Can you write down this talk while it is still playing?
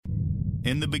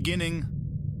In the beginning,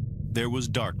 there was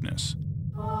darkness.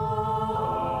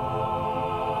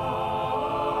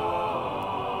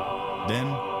 Then,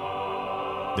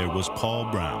 there was Paul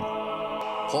Brown.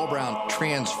 Paul Brown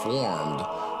transformed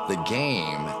the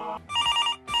game.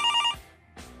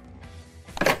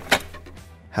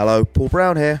 Hello, Paul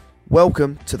Brown here.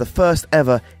 Welcome to the first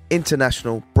ever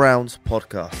International Browns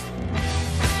podcast.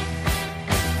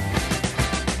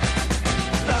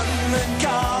 London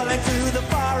calling to the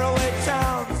faraway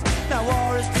towns. Now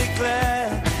war is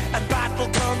declared and battle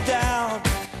come down.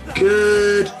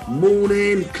 Good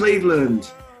morning,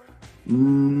 Cleveland.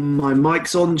 My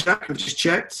mic's on, Jack. I've just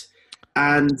checked.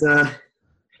 And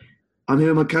I'm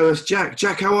here with my co-host, Jack.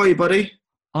 Jack, how are you, buddy?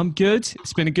 I'm good.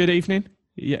 It's been a good evening.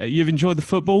 Yeah, you've enjoyed the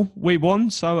football. We won,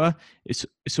 so it's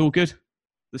all good.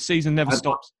 The season never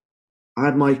stops. I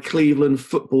had my Cleveland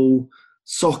football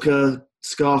soccer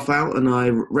scarf out, and I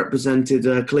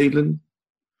represented Cleveland.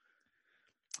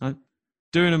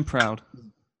 Doing them proud.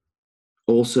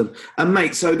 Awesome. And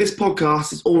mate, so this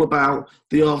podcast is all about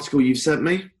the article you've sent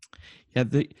me. Yeah,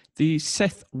 the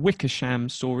Seth Wickersham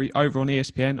story over on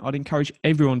ESPN. I'd encourage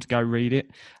everyone to go read it.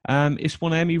 It's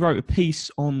one of them. He wrote a piece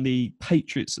on the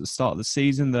Patriots at the start of the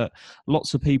season that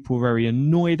lots of people were very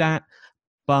annoyed at.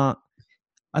 But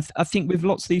I think with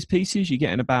lots of these pieces, you're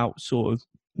getting about sort of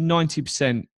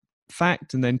 90%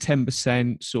 fact and then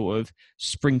 10% sort of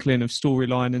sprinkling of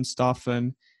storyline and stuff.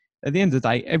 And at the end of the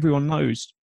day, everyone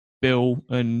knows Bill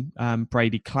and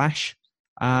Brady clash.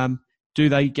 Do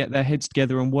they get their heads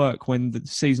together and work when the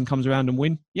season comes around and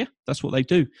win? Yeah, that's what they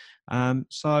do.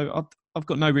 So I've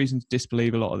got no reason to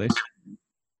disbelieve a lot of this.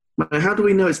 How do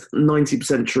we know it's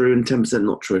 90% true and 10%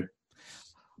 not true?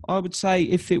 I would say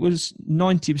if it was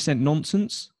 90%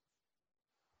 nonsense,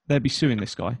 they'd be suing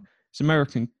this guy. It's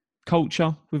American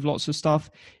culture with lots of stuff.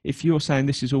 If you're saying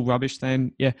this is all rubbish,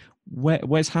 then yeah,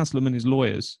 where's Haslam and his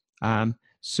lawyers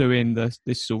suing this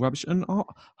is all rubbish? And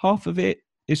half of it,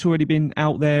 it's already been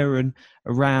out there and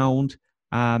around.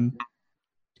 Haslam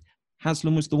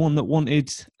was the one that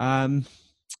wanted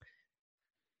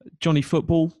Johnny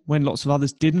Football when lots of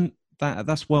others didn't.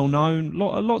 That's well known.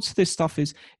 Lots of this stuff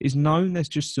is known. There's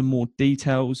just some more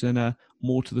details and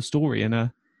more to the story,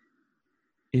 and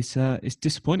it's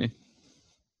disappointing.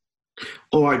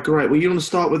 All right, great. Well, you want to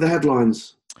start with the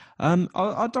headlines?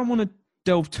 I don't want to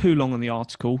delve too long on the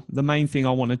article. The main thing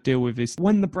I want to deal with is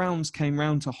when the Browns came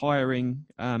round to hiring,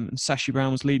 Sashi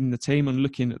Brown was leading the team and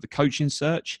looking at the coaching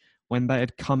search when they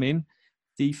had come in.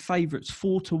 The favourites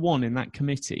 4-1 in that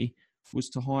committee was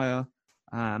to hire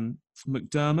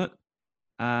McDermott.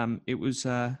 It was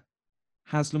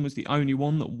Haslam was the only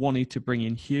one that wanted to bring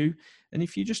in Hugh. And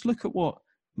if you just look at what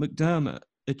McDermott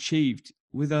achieved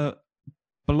with a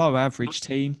below average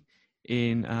team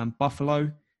in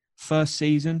Buffalo, first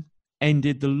season,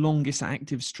 ended the longest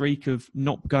active streak of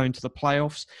not going to the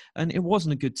playoffs. And it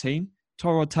wasn't a good team.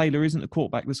 Tyrod Taylor isn't a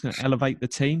quarterback that's going to elevate the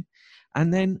team.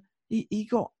 And then he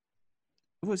got,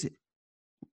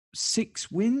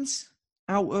 6 wins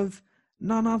out of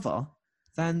none other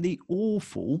than the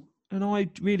awful, and I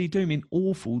really do mean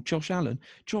awful, Josh Allen.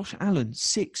 Josh Allen,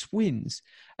 6 wins.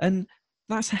 And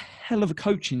that's a hell of a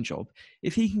coaching job.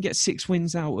 If he can get 6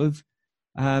 wins out of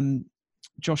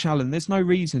Josh Allen, there's no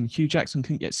reason Hugh Jackson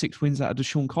couldn't get 6 wins out of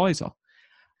DeShone Kizer.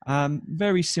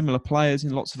 Very similar players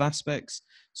in lots of aspects.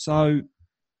 So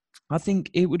I think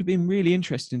it would have been really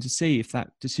interesting to see if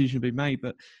that decision had been made.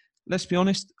 But let's be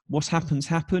honest, what's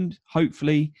happened.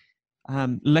 Hopefully,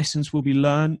 lessons will be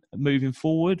learned moving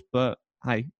forward. But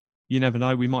hey, you never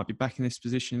know. We might be back in this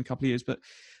position in a couple of years. But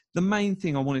the main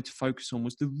thing I wanted to focus on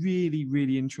was the really,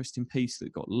 really interesting piece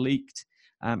that got leaked.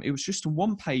 It was just a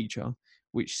one-pager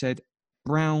which said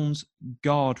Browns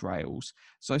Guardrails.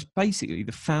 So it's basically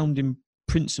the founding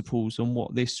principles on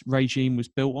what this regime was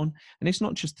built on. And it's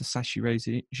not just the Sashi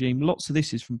regime. Lots of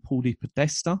this is from Paul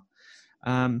Podesta,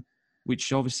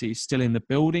 which obviously is still in the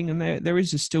building. And there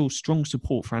is still strong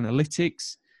support for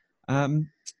analytics.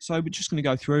 So we're just going to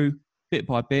go through bit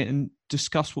by bit and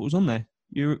discuss what was on there.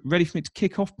 You ready for me to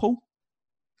kick off, Paul?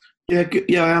 Yeah,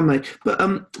 I am, mate. But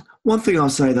one thing I'll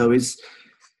say, though, is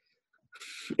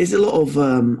a lot of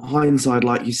hindsight,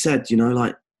 like you said,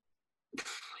 like,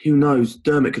 who knows?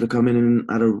 Dermott could have come in and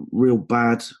had a real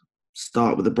bad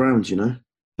start with the Browns,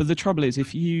 But the trouble is,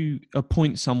 if you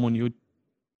appoint someone, you're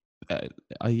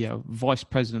vice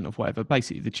president of whatever,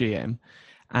 basically the GM,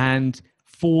 and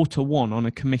 4-1 on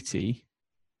a committee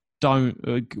don't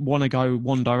want to go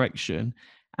one direction,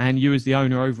 and you as the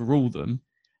owner overrule them,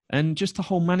 and just the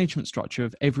whole management structure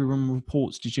of everyone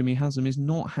reports to Jimmy Haslam is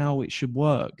not how it should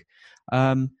work.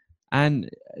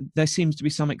 And there seems to be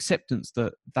some acceptance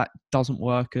that doesn't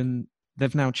work, and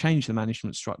they've now changed the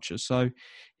management structure. So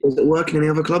Is it working in any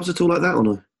other clubs at all like that or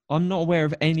no? I'm not aware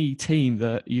of any team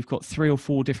that you've got 3 or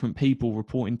 4 different people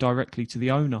reporting directly to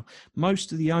the owner.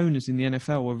 Most of the owners in the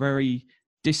NFL are very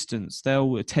distant.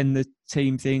 They'll attend the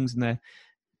team things and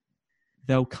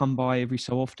they'll come by every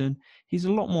so often. He's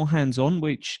a lot more hands-on,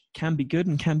 which can be good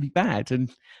and can be bad. And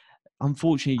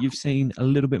unfortunately, you've seen a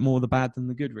little bit more of the bad than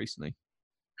the good recently.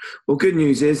 Well, good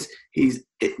news is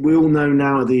we all know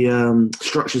now the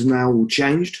structure's now all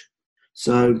changed.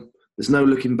 So there's no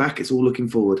looking back. It's all looking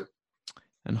forward.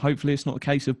 And hopefully it's not a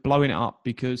case of blowing it up,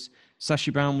 because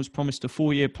Sashi Brown was promised a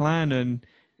 4-year plan and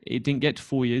it didn't get to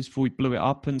 4 years before we blew it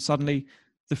up. And suddenly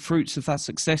the fruits of that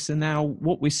success are now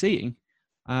what we're seeing.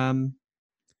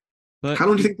 But how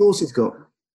long do you think Dorsey's got?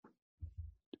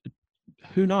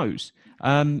 Who knows?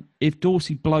 If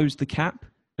Dorsey blows the cap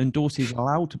and Dorsey is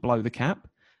allowed to blow the cap,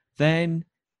 then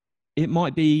it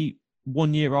might be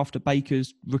 1 year after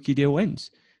Baker's rookie deal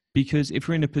ends. Because if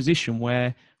we're in a position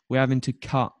where we're having to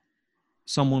cut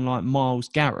someone like Myles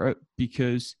Garrett,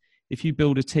 because if you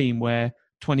build a team where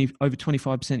over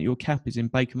 25% of your cap is in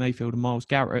Baker Mayfield and Myles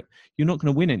Garrett, you're not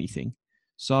going to win anything.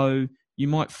 So you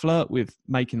might flirt with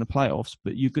making the playoffs,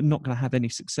 but you're not going to have any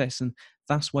success. And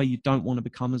that's where you don't want to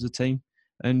become as a team.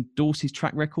 And Dorsey's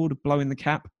track record of blowing the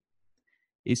cap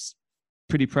is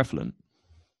pretty prevalent.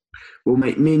 Well,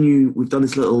 mate, me and you, we've done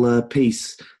this little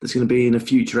piece that's going to be in a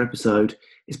future episode.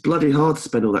 It's bloody hard to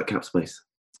spend all that cap space.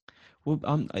 Well,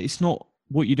 it's not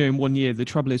what you do in 1 year. The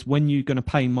trouble is when you're going to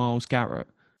pay Myles Garrett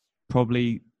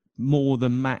probably more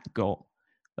than Matt got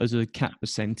as a cap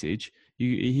percentage,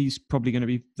 he's probably going to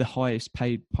be the highest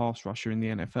paid pass rusher in the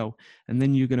NFL. And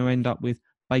then you're going to end up with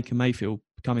Baker Mayfield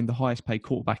becoming the highest paid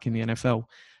quarterback in the NFL.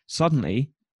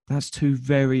 Suddenly, that's 2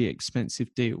 very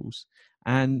expensive deals.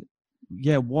 And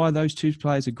yeah, why those 2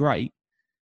 players are great.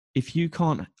 If you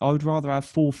can't, I would rather have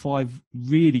 4 or 5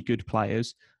 really good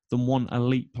players than 1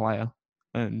 elite player.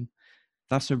 And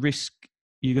that's a risk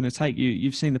you're going to take.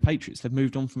 You've seen the Patriots. They've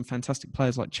moved on from fantastic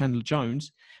players like Chandler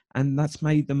Jones, and that's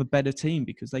made them a better team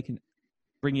because they can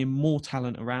bring in more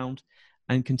talent around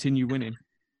and continue winning.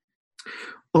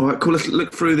 All right, cool. Let's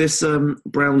look through this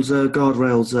Browns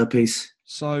Guardrails piece.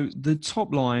 So the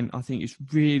top line, I think, is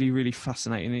really, really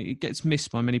fascinating. It gets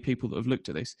missed by many people that have looked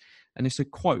at this. And it's a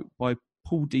quote by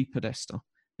Paul DePodesta.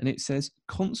 And it says,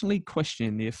 constantly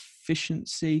questioning the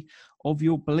efficiency of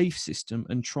your belief system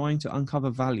and trying to uncover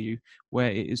value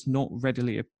where it is not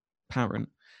readily apparent.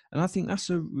 And I think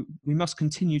we must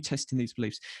continue testing these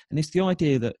beliefs. And it's the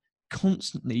idea that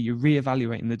constantly you're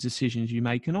reevaluating the decisions you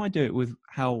make. And I do it with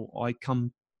how I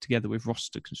come together with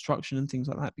roster construction and things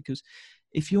like that, because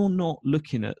if you're not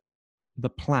looking at the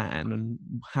plan and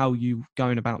how you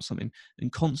going about something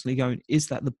and constantly going, is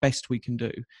that the best we can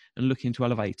do, and looking to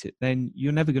elevate it, then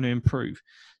you're never going to improve.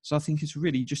 So I think it's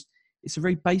really it's a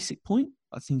very basic point.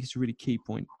 I think it's a really key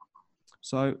point.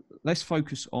 So let's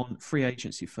focus on free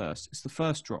agency first. It's the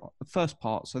first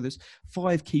part. So there's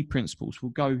 5 key principles.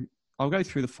 I'll go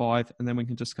through the 5 and then we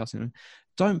can discuss them.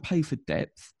 Don't pay for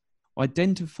depth,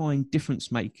 identifying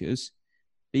difference makers,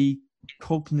 be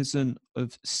cognizant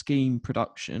of scheme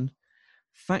production,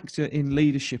 factor in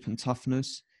leadership and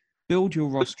toughness, build your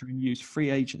roster and use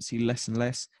free agency less and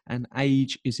less, and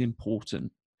age is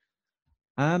important.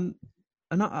 And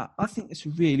I think it's a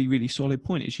really, really solid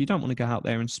point. Is you don't want to go out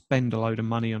there and spend a load of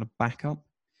money on a backup.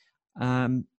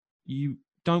 You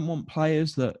don't want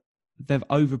players that they've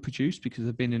overproduced because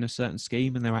they've been in a certain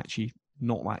scheme and they're actually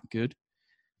not that good.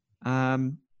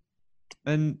 And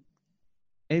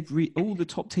all the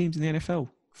top teams in the NFL,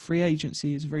 free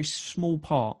agency is a very small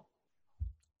part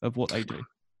of what they do.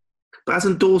 But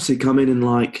hasn't Dorsey come in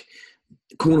like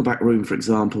cornerback room, for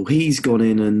example? He's gone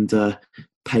in and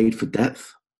paid for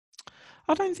depth.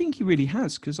 I don't think he really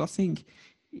has, because I think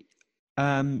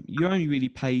you only really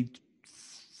paid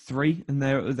 3, and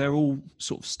they're all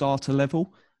sort of starter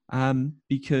level,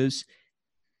 because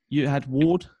you had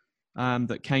Ward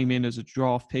that came in as a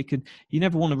draft pick, and you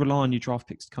never want to rely on your draft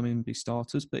picks to come in and be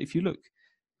starters. But if you look,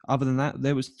 other than that,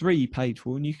 there was 3 paid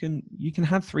for, and you can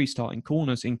have 3 starting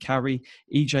corners in Carey,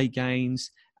 EJ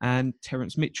Gaines, and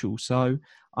Terrence Mitchell. So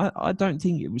I don't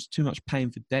think it was too much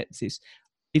paying for depth.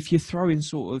 If you're throwing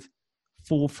sort of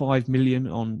 4 or 5 million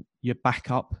on your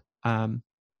backup of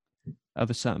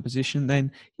a certain position,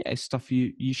 then yeah, it's stuff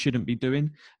you shouldn't be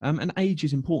doing. And age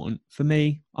is important. For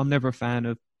me, I'm never a fan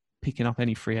of picking up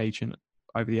any free agent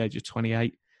over the age of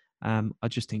 28. I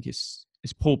just think it's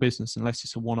poor business unless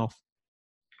it's a one-off.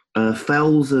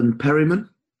 Fells and Perryman?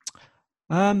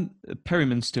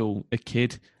 Perryman's still a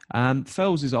kid.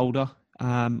 Fells is older,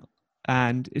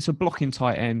 and it's a blocking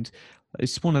tight end.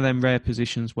 It's one of them rare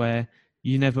positions where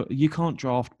you can't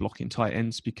draft blocking tight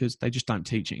ends because they just don't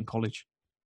teach it in college.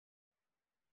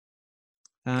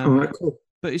 All right, cool.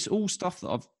 But it's all stuff that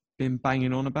I've been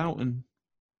banging on about, and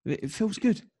it feels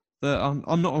good that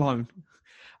I'm not alone.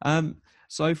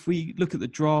 So if we look at the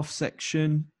draft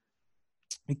section,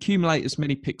 accumulate as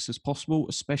many picks as possible,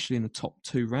 especially in the top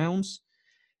 2 rounds.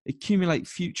 Accumulate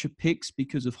future picks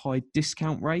because of high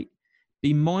discount rate.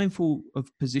 Be mindful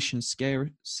of position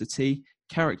scarcity.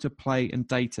 Character play and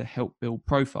data help build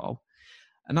profile.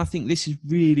 And I think this is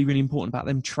really, really important about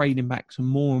them trading back to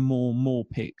more and more and more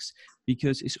picks,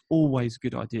 because it's always a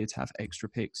good idea to have extra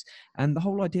picks. And the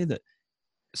whole idea that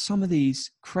some of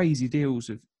these crazy deals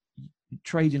of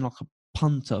trading like a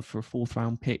punter for a 4th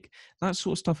round pick, that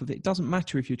sort of stuff, it doesn't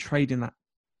matter if you're trading that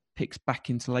picks back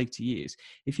into later years.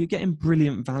 If you're getting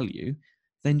brilliant value,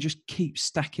 then just keep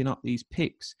stacking up these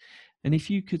picks. And if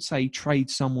you could say trade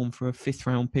someone for a 5th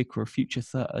round pick or a future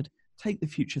 3rd, take the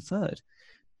future 3rd,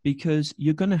 because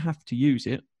you're going to have to use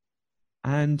it,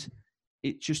 and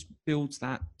it just builds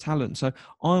that talent. So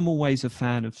I'm always a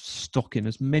fan of stocking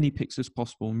as many picks as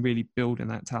possible and really building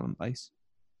that talent base.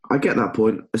 I get that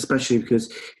point, especially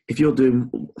because if you're doing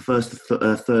first,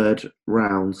 3rd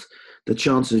rounds, the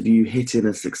chances of you hitting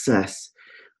a success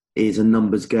is a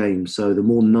numbers game. So the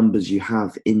more numbers you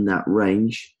have in that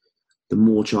range, the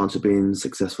more chance of being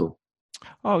successful.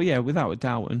 Oh yeah, without a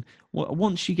doubt. And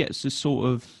once you get to sort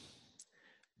of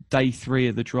day 3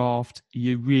 of the draft,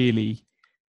 you really,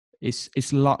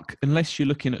 it's luck, unless you're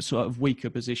looking at sort of weaker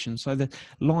positions. So the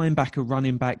linebacker,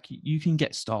 running back, you can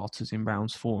get starters in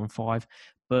rounds 4 and 5,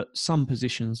 but some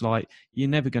positions, like, you're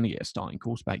never going to get a starting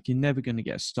quarterback, you're never going to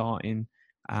get a starting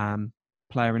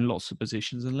player in lots of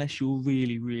positions unless you're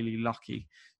really, really lucky.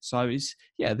 So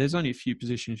there's only a few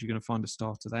positions you're going to find a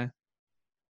starter there.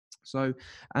 So,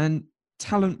 and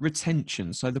talent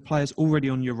retention. So the players already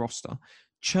on your roster,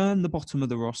 churn the bottom of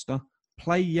the roster,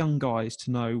 play young guys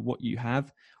to know what you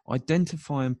have,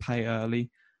 identify and pay early,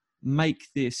 make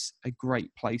this a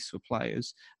great place for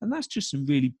players. And that's just some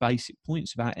really basic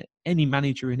points about it. Any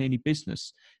manager in any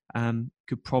business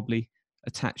could probably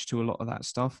attach to a lot of that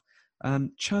stuff.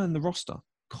 Churn the roster,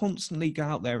 constantly go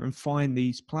out there and find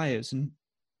these players. And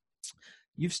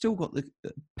you've still got the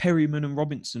Perryman and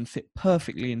Robinson fit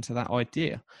perfectly into that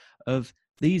idea of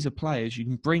these are players you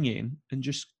can bring in and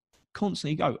just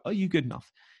constantly go, are you good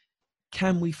enough?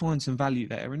 Can we find some value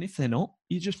there? And if they're not,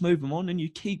 you just move them on and you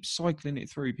keep cycling it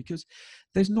through, because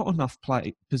there's not enough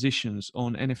positions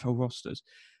on NFL rosters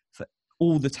for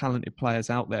all the talented players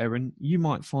out there. And you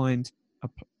might find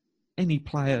any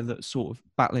player that's sort of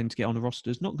battling to get on a roster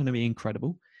is not going to be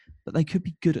incredible, but they could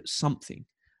be good at something.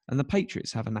 And the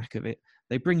Patriots have a knack of it.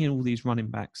 They bring in all these running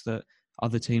backs that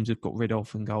other teams have got rid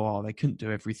of and go, oh, they couldn't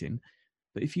do everything.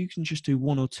 But if you can just do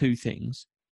 1 or 2 things,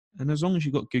 and as long as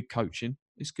you've got good coaching,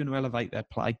 it's going to elevate their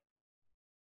play.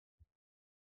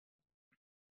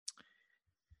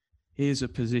 Here's a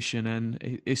position,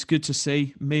 and it's good to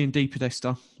see. Me and D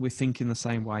Podesta, we're thinking the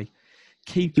same way.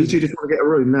 You two just want to get a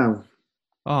room now?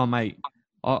 Oh, mate,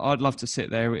 I'd love to sit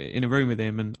there in a room with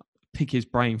him and pick his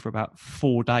brain for about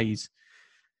 4 days.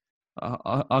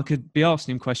 I could be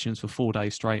asking him questions for 4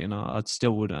 days straight, and I'd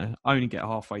still would only get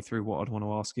halfway through what I'd want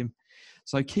to ask him.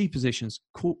 So key positions: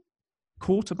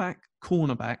 quarterback,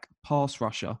 cornerback, pass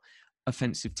rusher,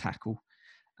 offensive tackle.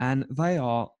 And they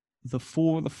are the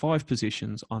 4 of the 5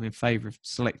 positions I'm in favour of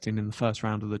selecting in the first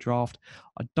round of the draft.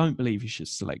 I don't believe you should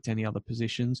select any other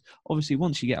positions. Obviously,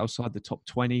 once you get outside the top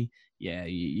 20,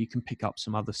 you can pick up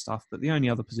some other stuff. But the only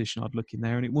other position I'd look in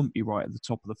there, and it wouldn't be right at the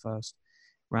top of the first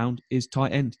round, is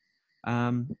tight end.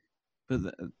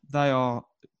 But they are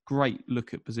great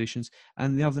look at positions.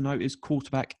 And the other note is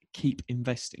quarterback, keep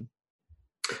investing.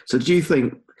 So do you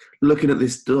think, looking at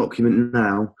this document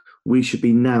now, we should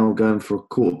be now going for a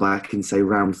quarterback in, say,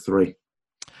 round 3?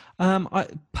 I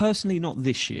personally, not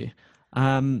this year.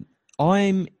 Why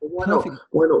not?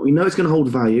 We know it's going to hold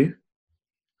value.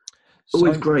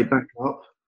 Always great backup.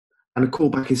 And a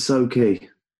quarterback is so key.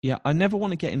 Yeah, I never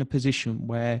want to get in a position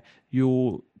where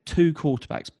your 2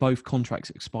 quarterbacks, both contracts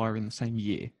expire in the same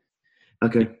year.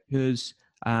 Okay. Because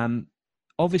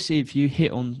obviously, if you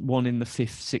hit on one in the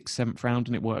 5th, 6th, 7th round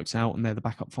and it works out and they're the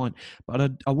backup, fine. But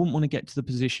I wouldn't want to get to the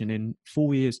position in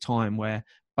 4 years' time where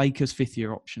Baker's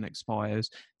 5th-year option expires,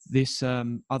 this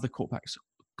other quarterback's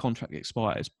contract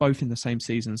expires, both in the same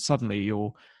season. Suddenly,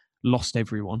 you're lost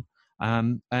everyone.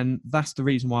 And that's the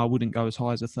reason why I wouldn't go as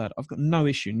high as a 3rd. I've got no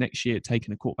issue next year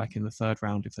taking a quarterback in the 3rd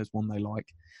round if there's one they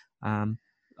like.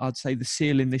 I'd say the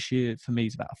ceiling this year for me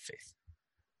is about a 5th.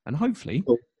 And hopefully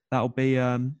that'll be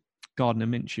Gardner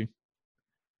Minshew,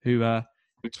 who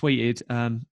tweeted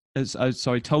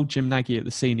told Jim Nagy at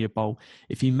the Senior Bowl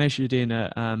if he measured in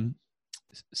at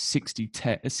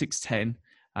 6'10",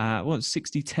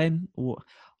 60-10, or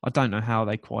I don't know how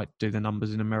they quite do the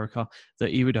numbers in America,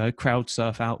 that he would crowd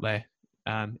surf out there.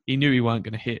 He knew he weren't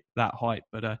going to hit that height,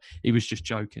 but he was just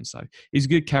joking. So he's a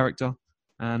good character,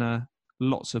 and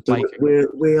lots of bacon.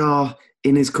 We are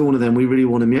in his corner then. We really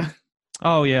want him, yeah?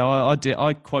 Oh, yeah, I did.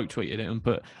 I quote tweeted him,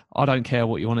 but I don't care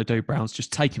what you want to do, Browns.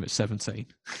 Just take him at 17.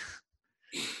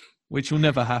 Which will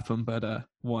never happen, but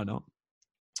why not?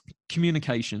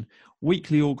 Communication.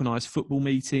 Weekly organised football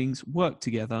meetings, work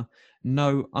together,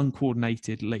 no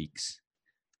uncoordinated leaks.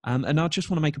 And I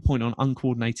just want to make a point on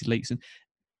uncoordinated leaks. And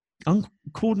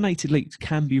uncoordinated leaks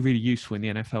can be really useful in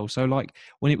the NFL. So like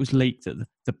when it was leaked that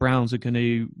the Browns are going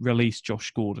to release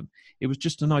Josh Gordon, it was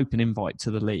just an open invite to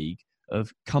the league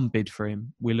of come bid for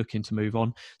him. We're looking to move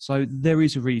on. So there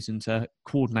is a reason to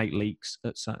coordinate leaks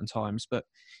at certain times, but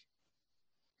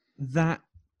that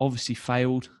obviously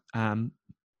failed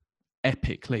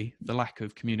epically, the lack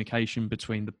of communication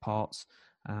between the parts.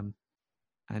 And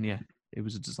yeah, it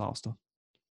was a disaster.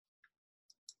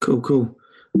 Cool.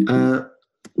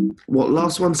 What,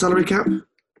 last one, salary cap?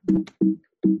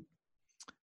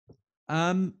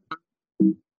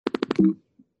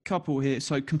 Couple here.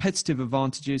 So competitive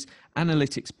advantages,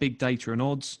 analytics, big data and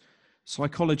odds,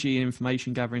 psychology and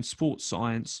information gathering, sports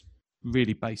science,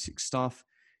 really basic stuff.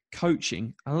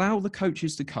 Coaching, allow the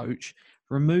coaches to coach,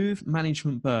 remove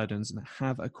management burdens and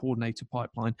have a coordinator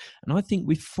pipeline. And I think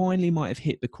we finally might have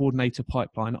hit the coordinator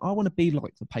pipeline. I want to be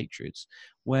like the Patriots,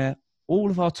 where all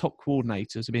of our top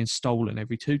coordinators are being stolen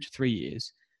every 2 to 3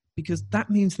 years, because that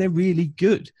means they're really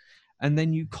good. And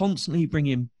then you constantly bring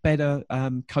in better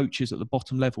coaches at the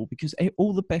bottom level, because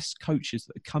all the best coaches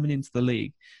that are coming into the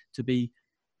league to be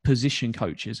position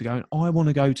coaches are going, I want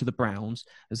to go to the Browns,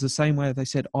 as the same way they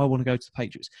said, I want to go to the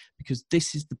Patriots, because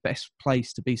this is the best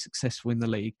place to be successful in the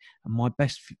league and my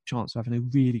best chance of having a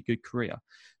really good career.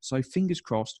 So fingers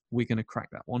crossed, we're going to crack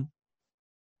that one.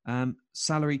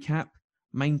 Salary cap,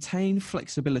 maintain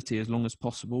flexibility as long as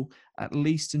possible, at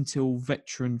least until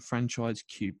veteran franchise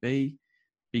QB,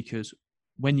 because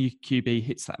when your QB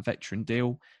hits that veteran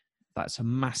deal, that's a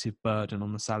massive burden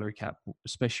on the salary cap,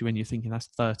 especially when you're thinking that's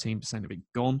 13% of it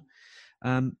gone.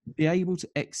 Be able to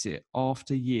exit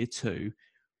after year 2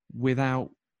 with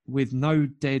no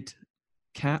dead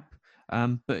cap,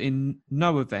 but in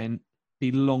no event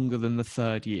be longer than the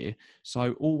 3rd year.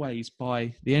 So always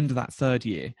by the end of that 3rd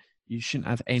year, you shouldn't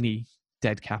have any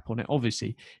dead cap on it.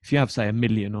 Obviously, if you have, say, $1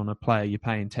 million on a player, you're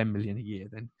paying $10 million a year,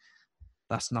 then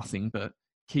that's nothing, but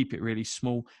keep it really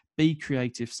small. Be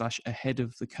creative / ahead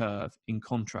of the curve in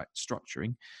contract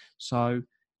structuring. So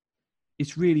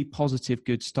it's really positive,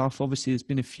 good stuff. Obviously, there's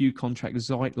been a few contracts.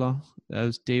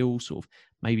 Zeitler's deal sort of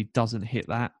maybe doesn't hit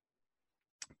that.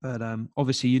 But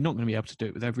obviously, you're not going to be able to do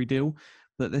it with every deal.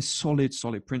 But there's solid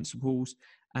principles,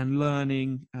 and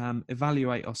learning,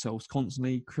 evaluate ourselves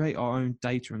constantly, create our own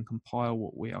data and compile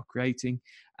what we are creating,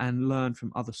 and learn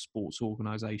from other sports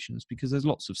organizations, because there's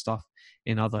lots of stuff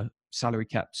in other salary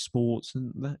capped sports,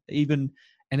 and even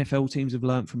NFL teams have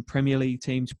learned from Premier League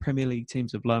teams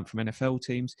have learned from NFL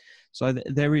teams. So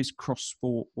there is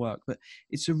cross-sport work, but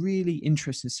it's a really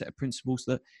interesting set of principles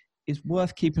that is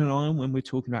worth keeping an eye on when we're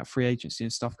talking about free agency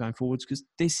and stuff going forwards, because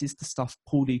this is the stuff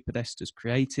Paul DePodesta's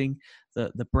creating,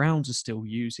 that the Browns are still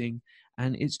using,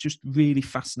 and it's just really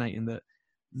fascinating that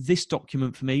this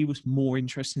document for me was more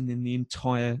interesting than the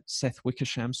entire Seth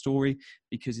Wickersham story,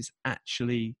 because it's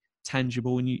actually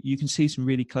tangible and you can see some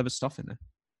really clever stuff in there.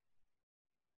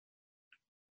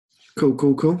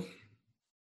 Cool.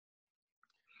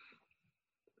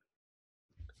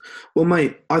 Well,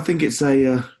 mate, I think it's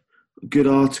a good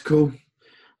article.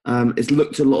 It's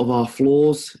looked at a lot of our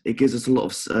flaws. It gives us a lot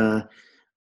of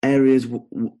areas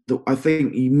that I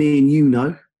think me and you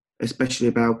know, especially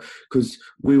about, because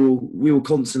we will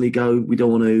constantly go, we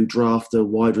don't want to draft a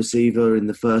wide receiver in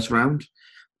the first round.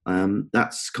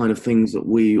 That's kind of things that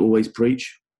we always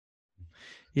preach.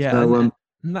 Yeah, so,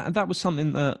 and that was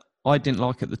something that I didn't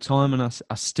like at the time, and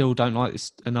I still don't like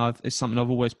this. And it's something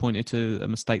I've always pointed to. A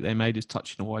mistake they made is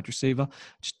touching a wide receiver.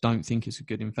 I just don't think it's a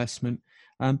good investment.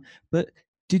 But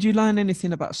did you learn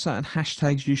anything about certain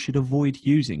hashtags you should avoid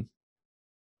using?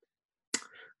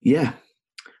 Yeah,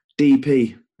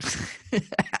 DP.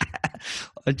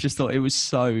 I just thought it was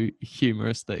so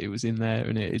humorous that it was in there,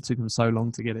 and it took them so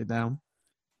long to get it down.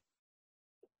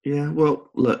 Yeah,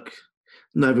 well, look,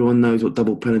 not everyone knows what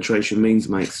double penetration means,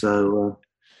 mate. So,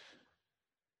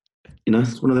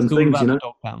 it's one of them things,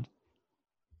 Dog pound.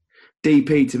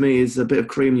 DP to me is a bit of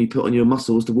cream you put on your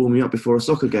muscles to warm you up before a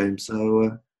soccer game.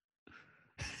 So,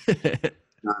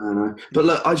 No. But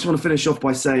look, I just want to finish off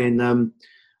by saying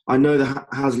I know the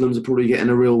Haslams are probably getting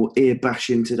a real ear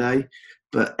bashing today,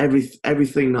 but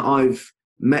everything that I've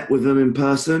met with them in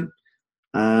person,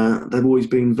 they've always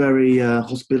been very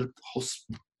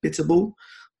hospitable,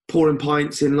 pouring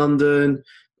pints in London,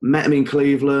 met them in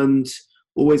Cleveland,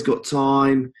 always got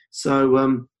time.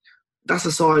 So that's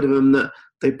a side of them that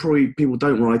people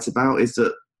don't write about, is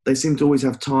that they seem to always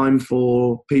have time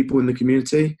for people in the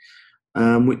community,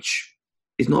 which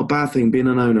is not a bad thing, being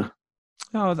an owner.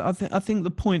 No, I think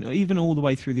the point, even all the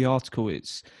way through the article,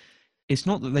 it's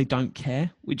not that they don't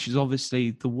care, which is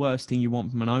obviously the worst thing you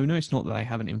want from an owner. It's not that they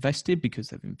haven't invested, because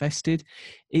they've invested.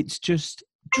 It's just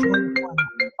trying to find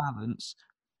a balance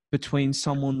between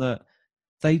someone that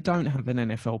they don't have an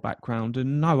NFL background,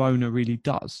 and no owner really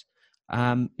does.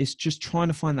 It's just trying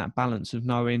to find that balance of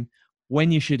knowing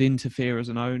when you should interfere as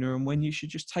an owner and when you should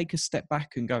just take a step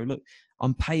back and go, look,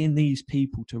 I'm paying these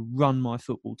people to run my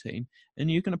football team,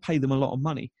 and you're going to pay them a lot of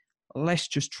money. Let's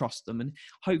just trust them. And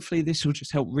hopefully this will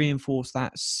just help reinforce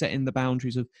that, setting the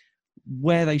boundaries of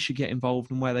where they should get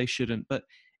involved and where they shouldn't. But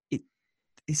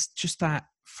it's just that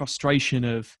frustration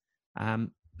of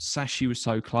Sashi was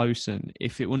so close, and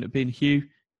if it wouldn't have been Hugh,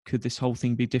 could this whole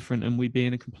thing be different and we'd be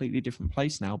in a completely different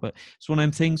place now? But it's one of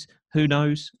them things, who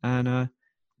knows? And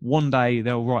one day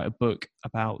they'll write a book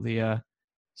about the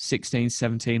 16,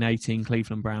 17, 18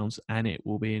 Cleveland Browns, and it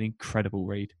will be an incredible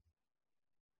read.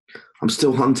 I'm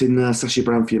still hunting Sashi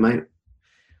Brown for you, mate.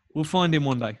 We'll find him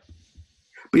one day.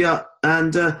 But yeah,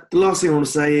 and the last thing I want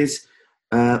to say is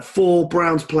 4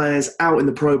 Browns players out in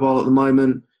the Pro Bowl at the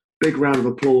moment. Big round of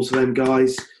applause for them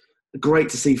guys. Great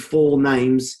to see 4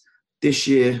 names this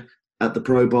year at the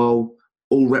Pro Bowl,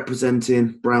 all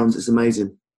representing Browns. It's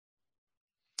amazing.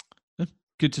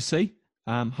 Good to see.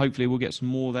 Hopefully we'll get some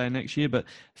more there next year, but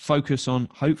focus on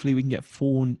hopefully we can get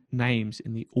 4 names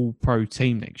in the All-Pro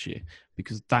team next year,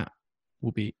 because that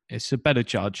will be, it's a better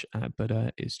judge, but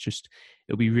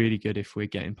it'll be really good if we're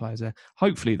getting players there.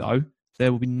 Hopefully, though,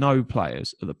 there will be no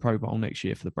players at the Pro Bowl next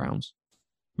year for the Browns.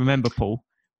 Remember, Paul,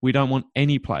 we don't want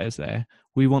any players there.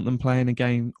 We want them playing a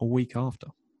game a week after.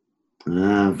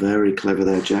 Very clever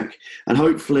there, Jack. And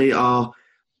hopefully our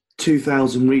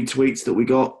 2,000 retweets that we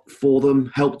got for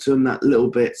them helped them that little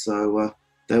bit. So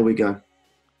there we go.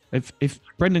 If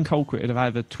Brendan Colquitt had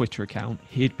had a Twitter account,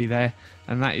 he'd be there.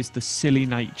 And that is the silly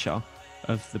nature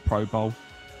of the Pro Bowl.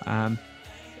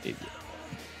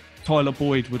 Tyler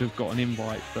Boyd would have got an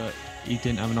invite, but he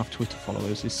didn't have enough Twitter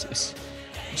followers. It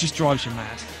just drives you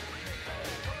mad.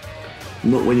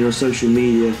 Not when you're a social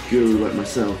media guru like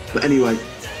myself. But anyway,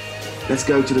 let's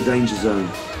go to the danger zone.